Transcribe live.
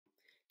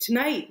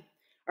Tonight,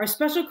 our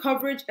special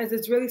coverage as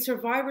Israeli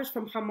survivors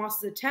from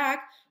Hamas's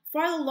attack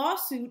file a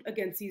lawsuit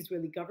against the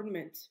Israeli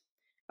government.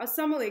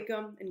 Assalamu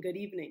alaikum and good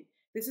evening.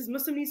 This is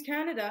Muslim News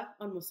Canada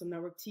on Muslim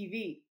Network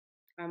TV.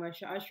 I'm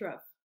Aisha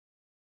Ashraf.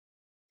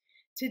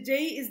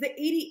 Today is the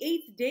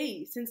 88th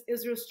day since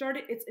Israel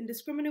started its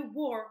indiscriminate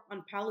war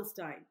on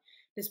Palestine.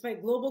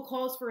 Despite global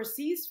calls for a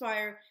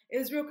ceasefire,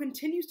 Israel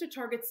continues to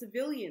target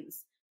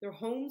civilians, their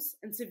homes,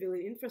 and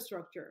civilian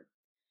infrastructure.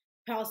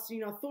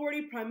 Palestinian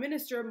Authority Prime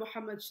Minister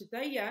Mohammed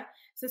Shtayyeh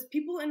says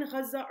people in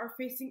Gaza are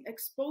facing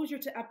exposure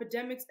to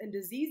epidemics and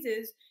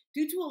diseases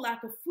due to a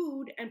lack of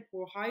food and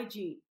poor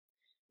hygiene.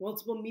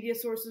 Multiple media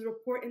sources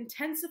report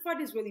intensified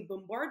Israeli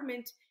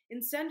bombardment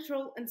in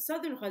central and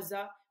southern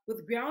Gaza,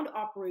 with ground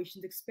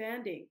operations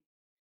expanding.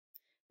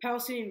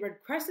 Palestinian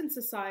Red Crescent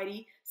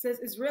Society says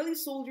Israeli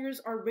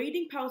soldiers are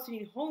raiding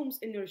Palestinian homes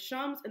in Nur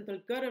Shams and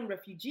Tulkarem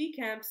refugee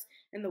camps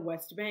in the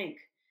West Bank.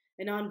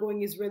 An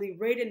ongoing Israeli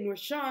raid in Nur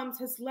Shams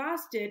has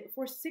lasted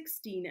for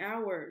 16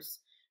 hours.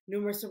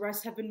 Numerous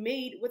arrests have been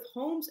made, with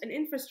homes and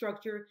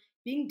infrastructure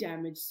being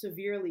damaged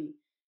severely.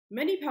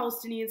 Many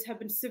Palestinians have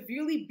been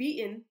severely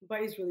beaten by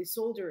Israeli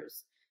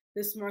soldiers.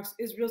 This marks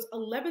Israel's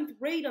 11th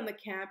raid on the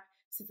camp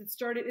since it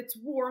started its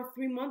war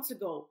 3 months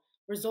ago,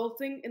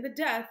 resulting in the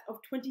death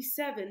of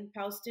 27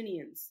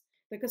 Palestinians.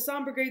 The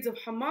Qassam brigades of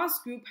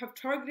Hamas group have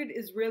targeted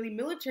Israeli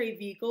military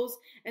vehicles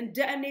and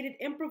detonated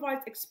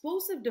improvised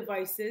explosive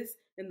devices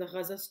in the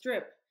Gaza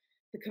Strip.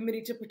 The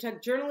Committee to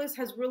Protect Journalists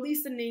has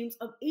released the names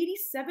of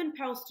 87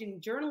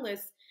 Palestinian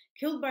journalists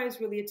killed by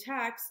Israeli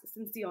attacks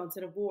since the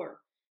onset of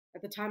war.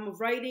 At the time of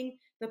writing,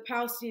 the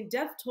Palestinian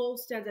death toll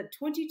stands at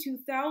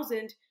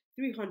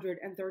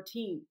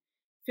 22,313.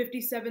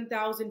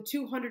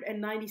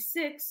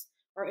 57,296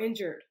 are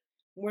injured.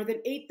 More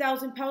than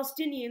 8,000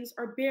 Palestinians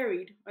are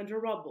buried under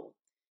rubble.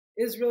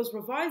 Israel's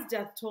revised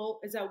death toll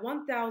is at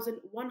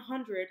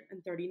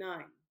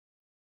 1,139.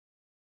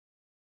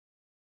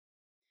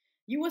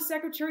 U.S.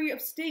 Secretary of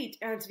State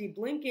Antony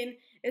Blinken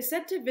is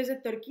set to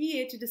visit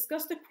Turkey to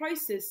discuss the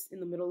crisis in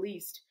the Middle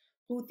East.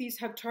 Houthis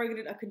have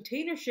targeted a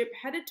container ship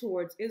headed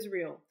towards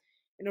Israel.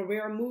 In a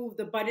rare move,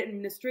 the Biden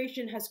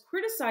administration has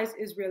criticized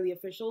Israeli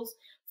officials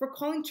for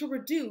calling to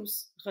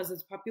reduce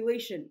Gaza's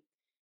population.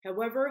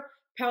 However,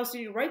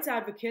 Palestinian rights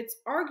advocates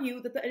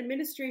argue that the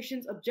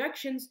administration's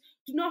objections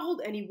do not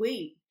hold any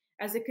weight,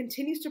 as it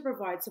continues to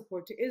provide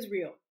support to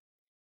Israel.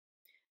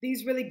 The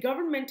Israeli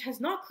government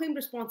has not claimed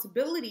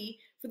responsibility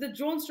for the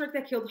drone strike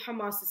that killed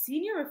Hamas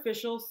senior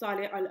official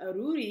Saleh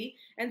al-Aruri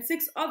and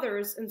 6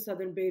 others in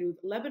southern Beirut,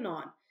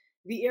 Lebanon.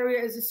 The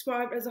area is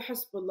described as a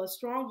Hezbollah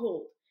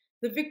stronghold.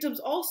 The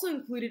victims also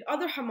included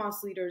other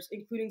Hamas leaders,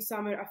 including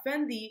Samir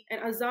Effendi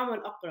and Azam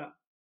al-Aqra.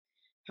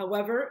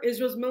 However,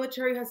 Israel's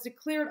military has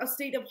declared a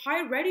state of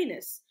high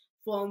readiness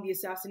following the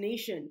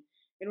assassination.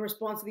 In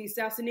response to the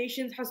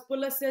assassinations,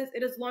 Hezbollah says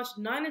it has launched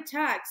 9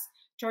 attacks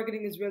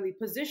targeting Israeli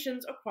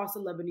positions across the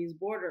Lebanese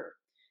border.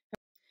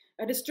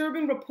 A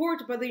disturbing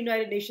report by the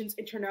United Nations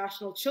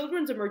International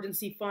Children's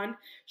Emergency Fund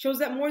shows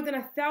that more than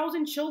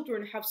 1,000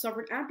 children have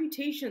suffered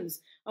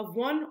amputations of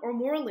one or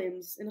more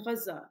limbs in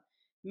Gaza.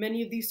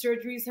 Many of these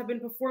surgeries have been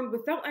performed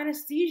without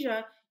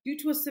anesthesia due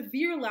to a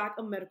severe lack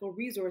of medical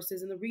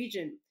resources in the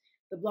region.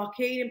 The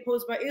blockade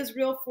imposed by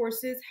Israel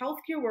forces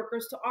healthcare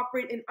workers to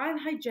operate in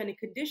unhygienic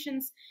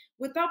conditions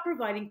without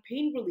providing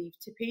pain relief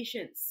to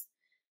patients.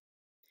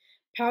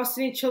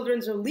 Palestinian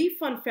Children's Relief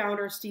Fund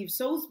founder Steve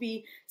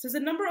Sosebee says the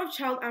number of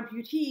child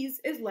amputees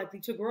is likely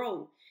to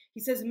grow. He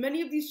says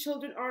many of these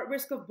children are at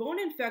risk of bone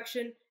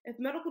infection if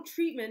medical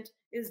treatment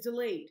is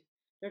delayed.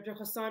 Dr.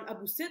 Hassan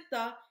Abu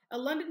Sitta, a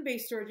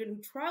London-based surgeon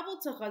who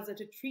traveled to Gaza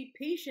to treat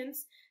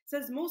patients,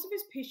 says most of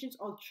his patients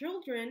are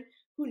children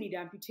who need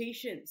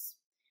amputations.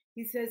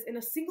 He says in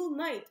a single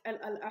night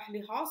at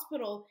Al-Ahli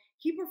Hospital,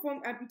 he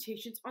performed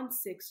amputations on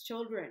 6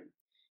 children.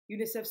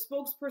 UNICEF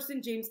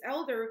spokesperson James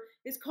Elder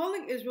is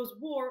calling Israel's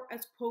war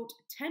as, quote,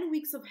 10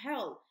 weeks of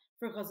hell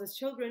for Gaza's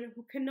children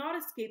who cannot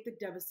escape the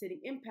devastating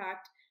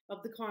impact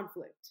of the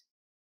conflict.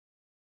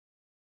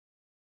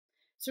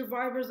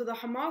 Survivors of the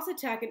Hamas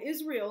attack in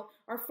Israel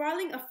are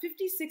filing a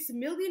 $56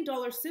 million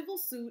civil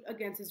suit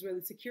against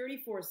Israeli security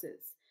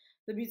forces.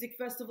 The music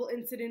festival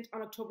incident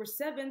on October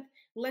 7th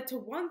led to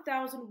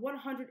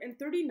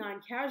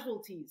 1,139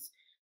 casualties.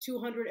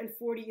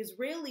 240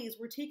 Israelis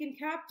were taken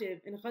captive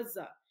in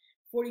Gaza.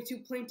 42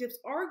 plaintiffs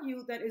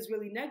argue that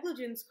Israeli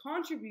negligence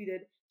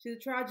contributed to the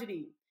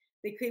tragedy.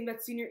 They claim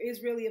that senior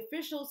Israeli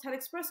officials had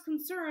expressed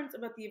concerns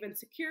about the event's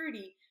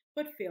security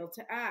but failed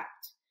to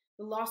act.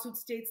 The lawsuit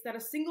states that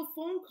a single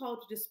phone call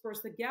to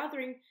disperse the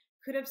gathering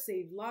could have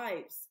saved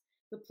lives.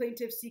 The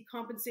plaintiffs seek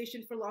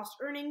compensation for lost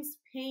earnings,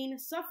 pain,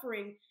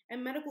 suffering,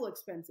 and medical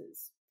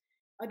expenses.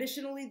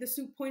 Additionally, the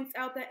suit points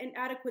out that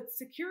inadequate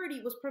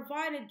security was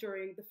provided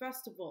during the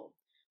festival.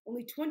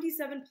 Only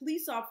 27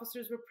 police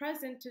officers were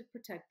present to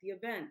protect the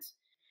event.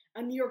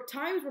 A New York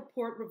Times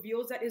report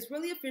reveals that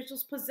Israeli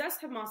officials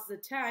possessed Hamas's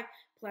attack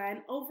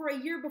plan over a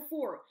year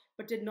before,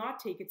 but did not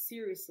take it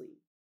seriously.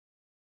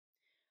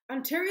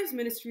 Ontario's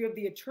Ministry of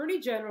the Attorney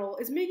General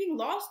is making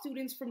law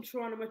students from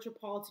Toronto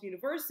Metropolitan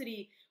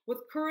University with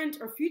current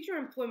or future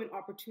employment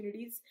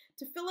opportunities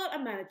to fill out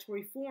a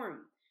mandatory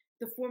form.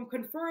 The form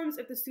confirms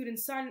if the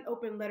students sign an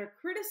open letter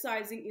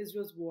criticizing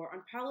Israel's war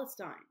on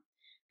Palestine.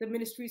 The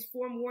ministry's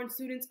form warns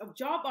students of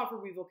job offer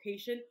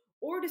revocation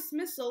or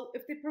dismissal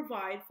if they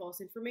provide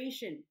false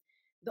information.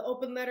 The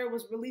open letter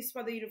was released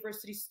by the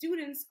university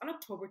students on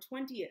October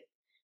 20th.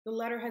 The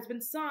letter has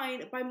been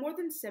signed by more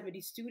than 70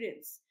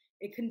 students.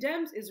 It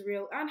condemns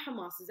Israel and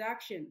Hamas's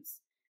actions.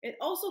 It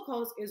also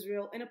calls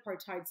Israel an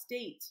apartheid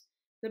state.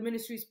 The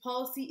ministry's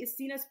policy is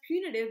seen as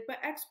punitive by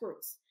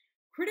experts.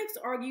 Critics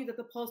argue that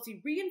the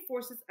policy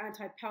reinforces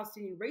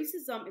anti-Palestinian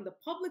racism in the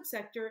public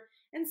sector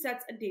and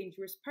sets a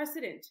dangerous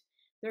precedent.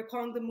 They're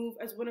calling the move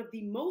as one of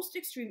the most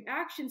extreme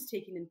actions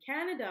taken in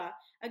Canada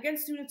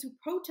against students who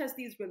protest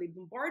the Israeli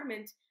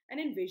bombardment and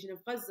invasion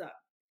of Gaza.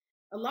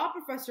 A law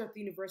professor at the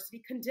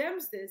university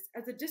condemns this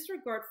as a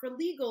disregard for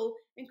legal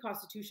and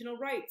constitutional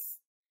rights.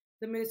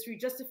 The ministry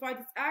justified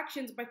its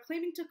actions by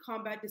claiming to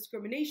combat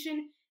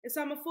discrimination,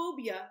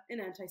 Islamophobia, and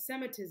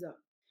anti-Semitism.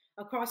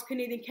 Across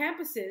Canadian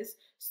campuses,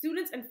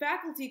 students and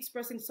faculty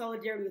expressing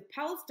solidarity with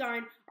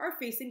Palestine are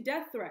facing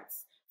death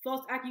threats,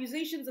 false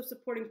accusations of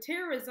supporting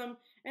terrorism,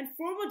 and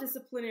formal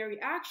disciplinary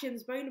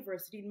actions by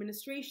university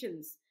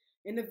administrations.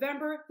 In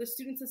November, the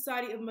Student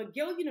Society of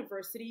McGill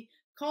University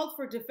called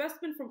for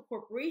divestment from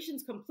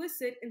corporations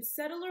complicit in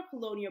settler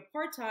colonial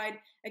apartheid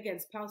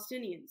against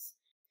Palestinians.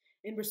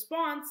 In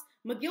response,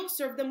 McGill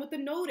served them with a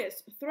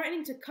notice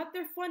threatening to cut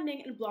their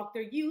funding and block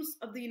their use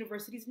of the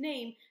university's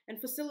name and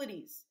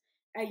facilities.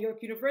 At York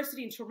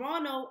University in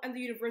Toronto and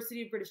the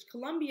University of British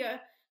Columbia,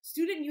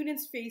 student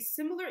unions face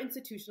similar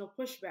institutional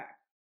pushback.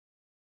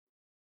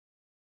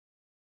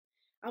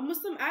 A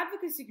Muslim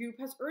advocacy group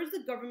has urged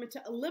the government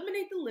to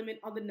eliminate the limit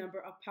on the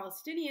number of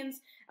Palestinians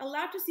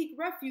allowed to seek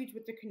refuge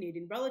with their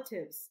Canadian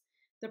relatives.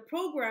 The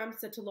program,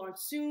 set to launch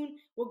soon,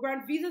 will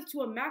grant visas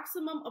to a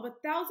maximum of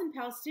 1,000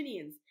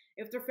 Palestinians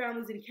if their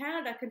families in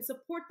Canada can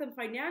support them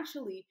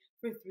financially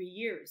for 3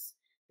 years.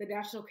 The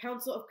National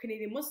Council of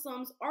Canadian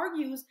Muslims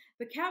argues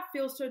the cap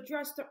fails to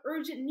address the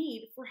urgent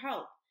need for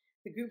help.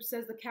 The group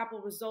says the cap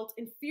will result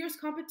in fierce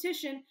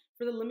competition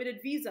for the limited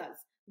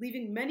visas,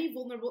 leaving many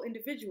vulnerable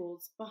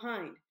individuals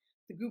behind.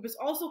 The group is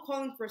also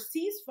calling for a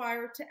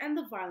ceasefire to end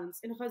the violence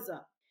in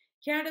Gaza.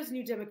 Canada's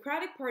New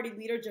Democratic Party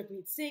leader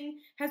Jagmeet Singh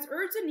has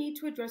urged the need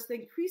to address the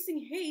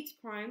increasing hate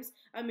crimes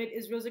amid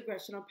Israel's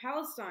aggression on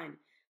Palestine.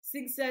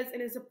 Singh says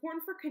it is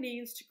important for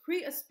Canadians to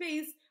create a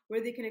space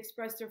where they can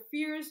express their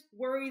fears,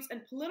 worries,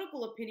 and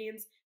political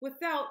opinions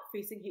without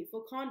facing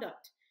hateful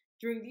conduct.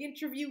 During the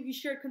interview, he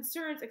shared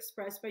concerns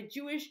expressed by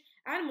Jewish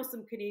and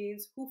Muslim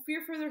Canadians who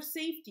fear for their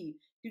safety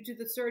due to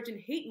the surge in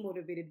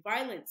hate-motivated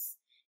violence.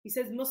 He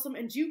says Muslim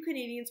and Jew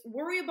Canadians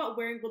worry about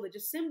wearing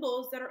religious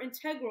symbols that are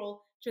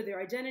integral to their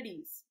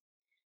identities.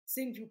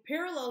 Singh drew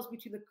parallels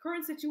between the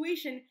current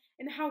situation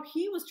and how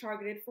he was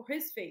targeted for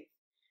his faith.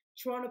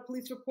 Toronto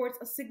police reports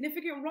a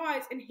significant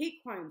rise in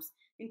hate crimes,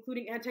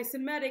 including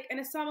anti-Semitic and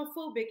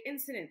Islamophobic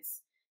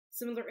incidents.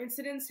 Similar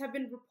incidents have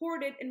been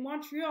reported in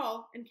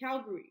Montreal and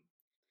Calgary.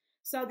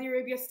 Saudi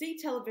Arabia State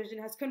Television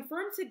has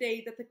confirmed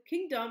today that the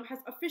kingdom has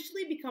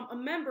officially become a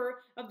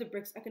member of the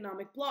BRICS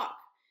economic bloc.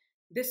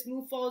 This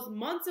move follows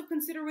months of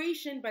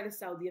consideration by the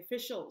Saudi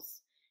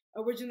officials.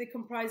 Originally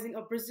comprising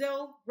of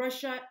Brazil,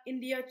 Russia,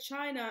 India,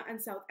 China,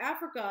 and South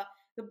Africa,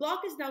 the bloc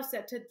is now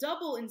set to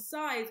double in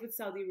size with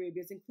Saudi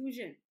Arabia's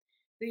inclusion.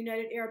 The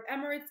United Arab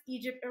Emirates,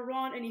 Egypt,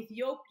 Iran, and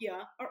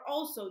Ethiopia are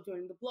also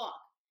joining the bloc.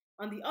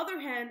 On the other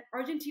hand,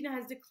 Argentina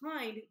has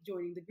declined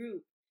joining the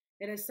group.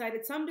 It has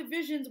cited some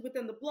divisions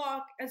within the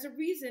bloc as a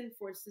reason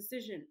for its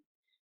decision.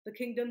 The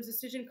kingdom's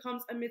decision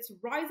comes amidst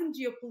rising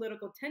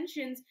geopolitical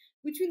tensions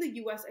between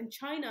the US and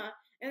China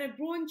and a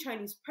growing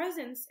Chinese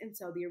presence in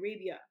Saudi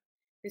Arabia.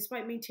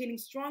 Despite maintaining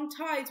strong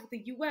ties with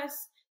the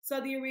US,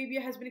 Saudi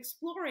Arabia has been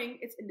exploring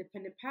its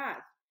independent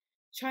path.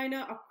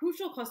 China, a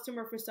crucial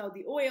customer for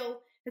Saudi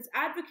oil, has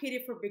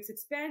advocated for BRICS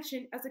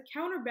expansion as a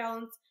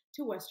counterbalance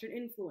to Western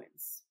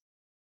influence.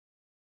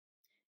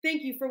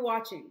 Thank you for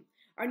watching.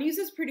 Our news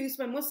is produced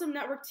by Muslim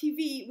Network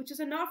TV, which is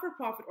a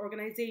not-for-profit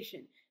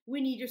organization.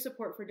 We need your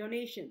support for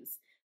donations.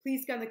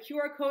 Please scan the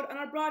QR code on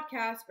our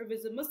broadcast or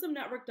visit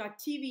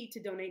muslimnetwork.tv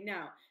to donate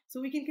now,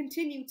 so we can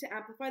continue to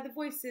amplify the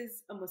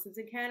voices of Muslims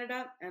in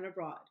Canada and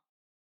abroad.